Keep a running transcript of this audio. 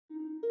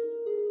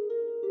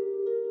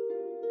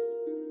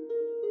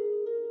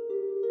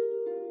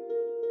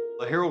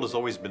The Herald has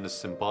always been a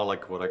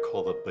symbolic, what I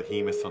call the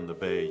behemoth on the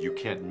bay. You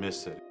can't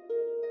miss it.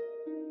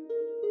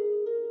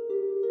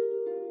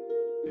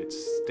 It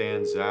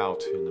stands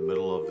out in the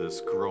middle of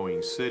this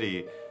growing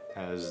city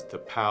as the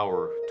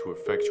power to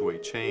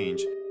effectuate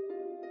change.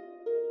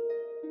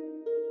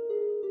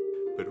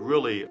 But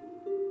really,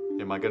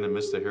 am I going to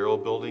miss the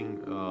Herald building?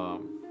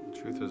 The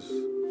truth is,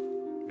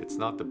 it's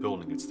not the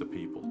building, it's the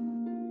people.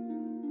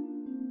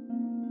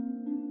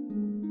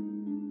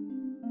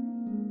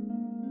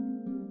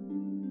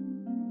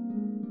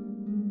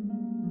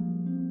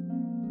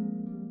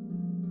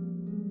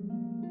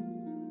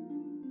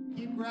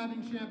 Keep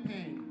grabbing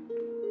champagne.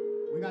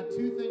 We got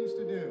two things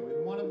to do,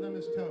 and one of them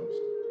is toast.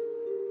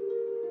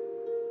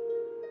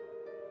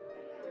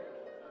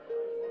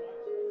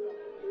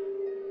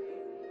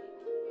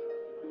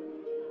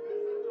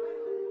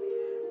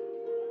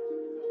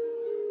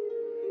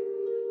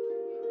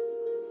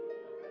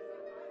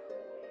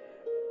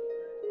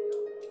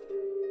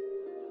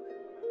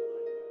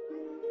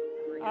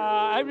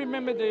 I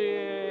remember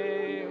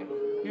the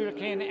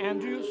Hurricane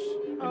Andrews.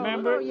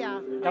 Remember? Oh,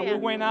 yeah. That Yeah. we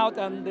went out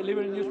and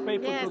delivered a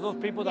newspaper Yes, to those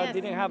people that yes.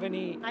 didn't have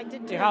any. I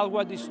did The too. house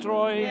was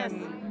destroyed. Yes.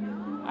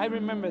 And I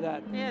remember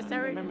that. Yes, I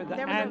remember that.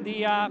 there was And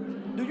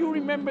do you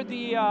remember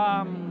the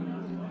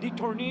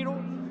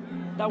tornado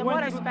that the went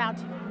water through? spout.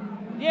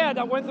 Yeah,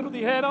 that went through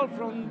the Herald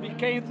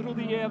came through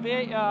the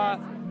Bay,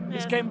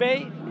 Biscayne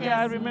Bay. Yes. Yeah,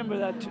 I remember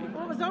that too.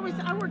 Well, it was always,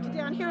 I worked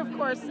down here, of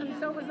course, and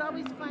so it was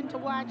always fun to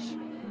watch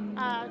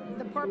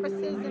the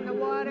porpoises in the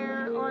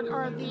water,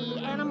 or the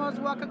animals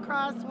walk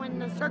across when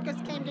the circus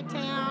came to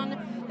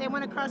town. They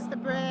went across the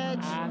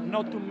bridge.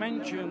 Not to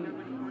mention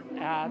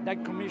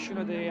that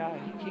commissioner,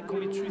 he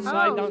committed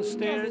suicide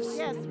downstairs.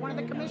 Yes, yes, one of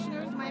the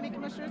commissioners, Miami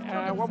commissioners.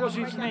 killed What was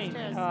himself his right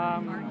name?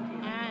 downstairs.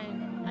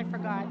 I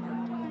forgot.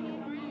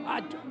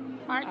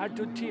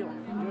 Arthur Till. You're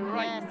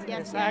right. Yes, yes,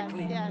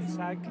 exactly. yes.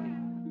 Exactly.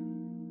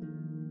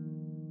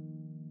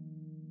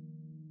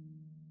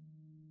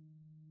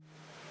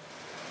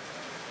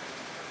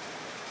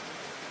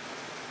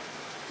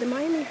 The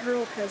Miami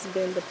Herald has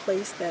been the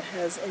place that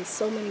has in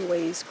so many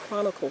ways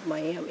chronicled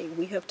Miami.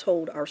 We have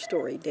told our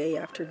story day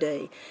after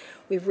day.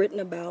 We've written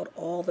about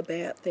all the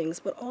bad things,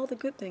 but all the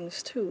good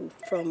things too,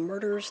 from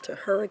murders to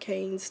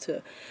hurricanes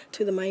to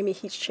the Miami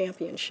Heat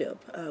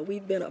Championship.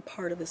 We've been a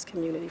part of this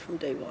community from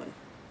day one.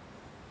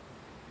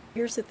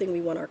 Here's the thing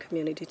we want our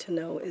community to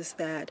know is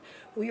that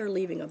we are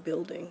leaving a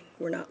building,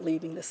 we're not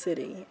leaving the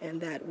city,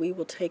 and that we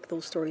will take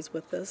those stories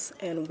with us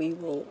and we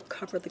will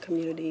cover the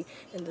community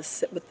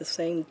with the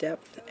same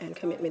depth and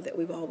commitment that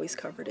we've always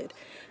covered it.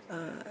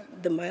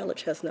 The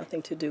mileage has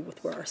nothing to do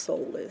with where our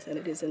soul is, and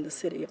it is in the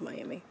city of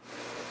Miami.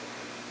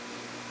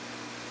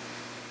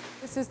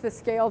 This is the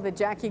scale that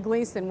Jackie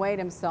Gleason weighed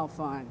himself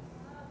on.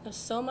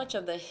 So much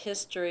of the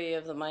history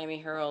of the Miami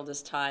Herald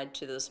is tied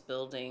to this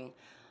building.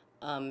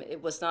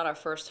 It was not our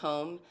first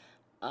home,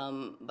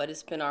 but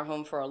it's been our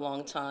home for a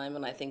long time,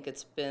 and I think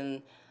it's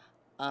been,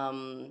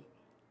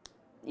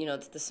 you know,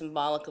 the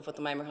symbolic of what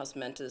the Miami Herald has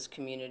meant to this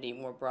community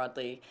more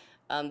broadly.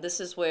 This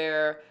is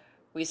where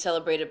we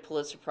celebrated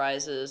Pulitzer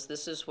Prizes.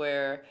 This is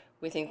where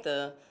we think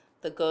the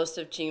ghost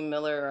of Gene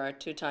Miller, our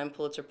two-time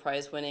Pulitzer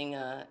Prize-winning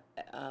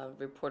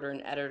reporter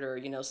and editor,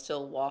 you know,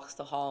 still walks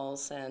the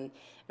halls and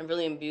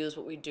really imbues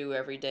what we do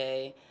every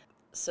day.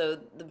 So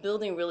the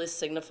building really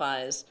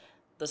signifies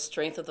the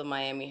strength of the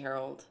Miami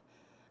Herald.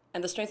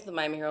 And the strength of the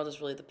Miami Herald is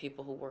really the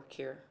people who work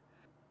here.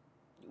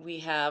 We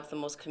have the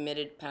most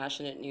committed,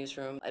 passionate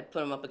newsroom. I'd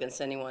put them up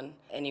against anyone,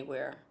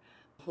 anywhere,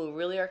 who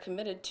really are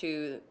committed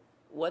to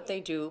what they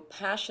do,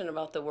 passionate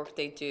about the work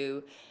they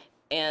do,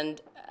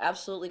 and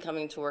absolutely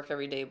coming to work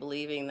every day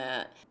believing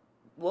that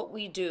what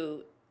we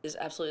do is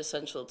absolutely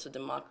essential to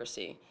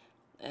democracy.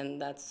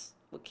 And that's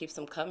what keeps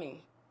them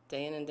coming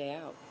day in and day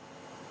out.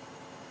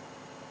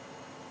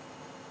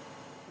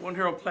 One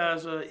Herald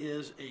Plaza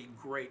is a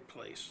great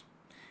place.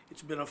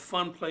 It's been a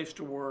fun place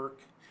to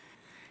work,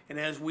 and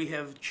as we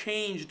have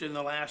changed in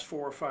the last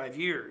 4 or 5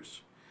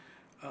 years,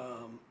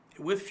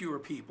 with fewer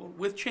people,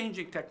 with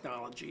changing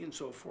technology and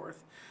so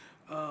forth,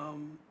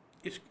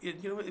 it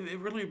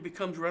really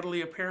becomes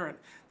readily apparent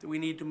that we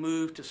need to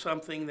move to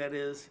something that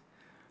is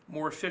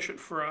more efficient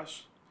for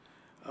us,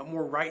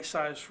 more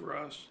right-sized for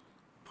us,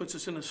 puts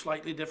us in a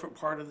slightly different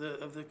part of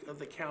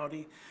the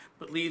county,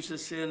 but leaves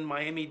us in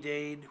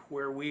Miami-Dade,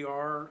 where we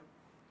are,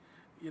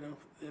 you know,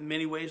 in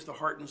many ways the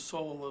heart and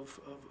soul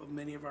of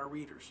many of our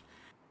readers.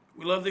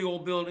 We love the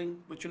old building,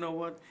 but you know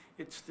what?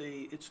 It's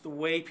the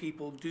way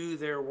people do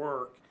their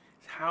work.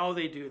 It's how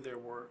they do their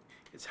work.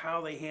 It's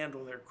how they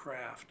handle their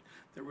craft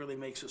that really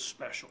makes us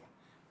special.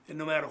 And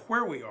no matter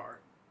where we are,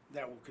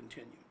 that will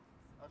continue.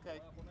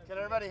 Okay, can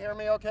everybody hear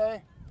me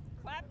okay?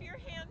 Clap your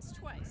hands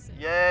twice.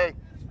 Yay.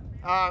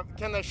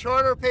 Can the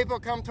shorter people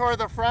come toward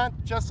the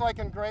front, just like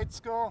in grade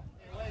school?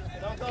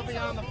 Don't go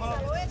beyond the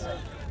post.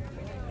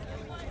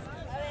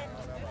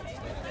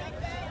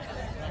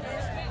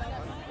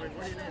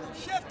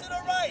 Shift to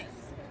the right.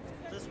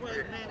 This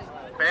way,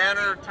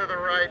 banner to the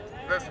right,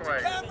 this way.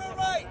 Camera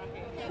right.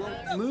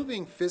 Well,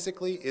 moving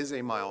physically is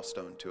a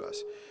milestone to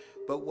us.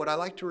 But what I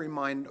like to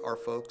remind our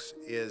folks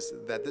is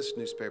that this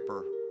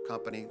newspaper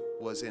company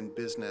was in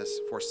business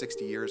for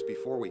 60 years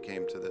before we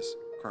came to this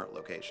current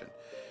location.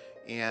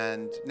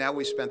 And now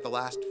we spent the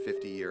last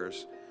 50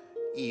 years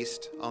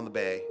east on the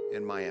bay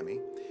in Miami,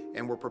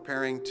 and we're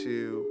preparing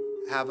to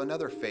have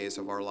another phase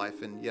of our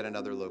life in yet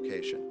another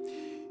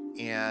location.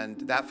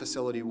 And that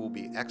facility will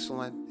be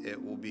excellent.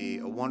 It will be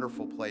a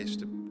wonderful place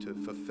to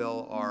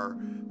fulfill our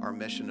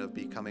mission of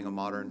becoming a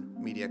modern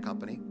media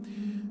company.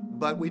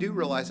 But we do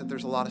realize that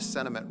there's a lot of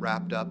sentiment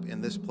wrapped up in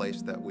this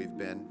place that we've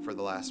been for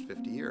the last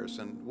 50 years.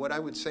 And what I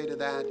would say to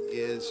that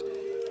is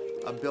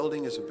a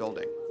building is a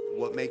building.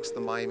 What makes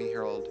the Miami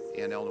Herald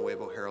and El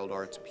Nuevo Herald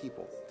are its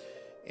people.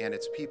 And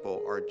its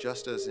people are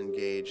just as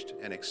engaged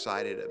and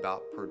excited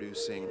about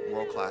producing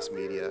world-class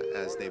media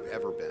as they've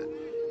ever been.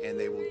 And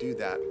they will do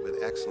that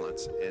with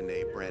excellence in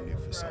a brand new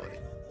facility.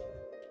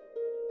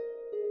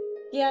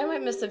 Yeah, I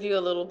might miss the view a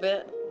little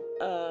bit,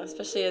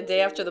 especially a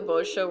day after the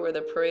boat show where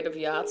the parade of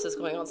yachts is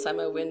going outside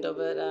my window,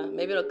 but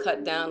maybe it'll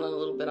cut down a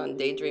little bit on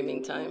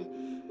daydreaming time.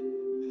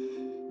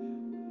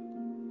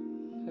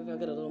 Maybe I'll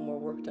get a little more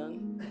work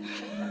done.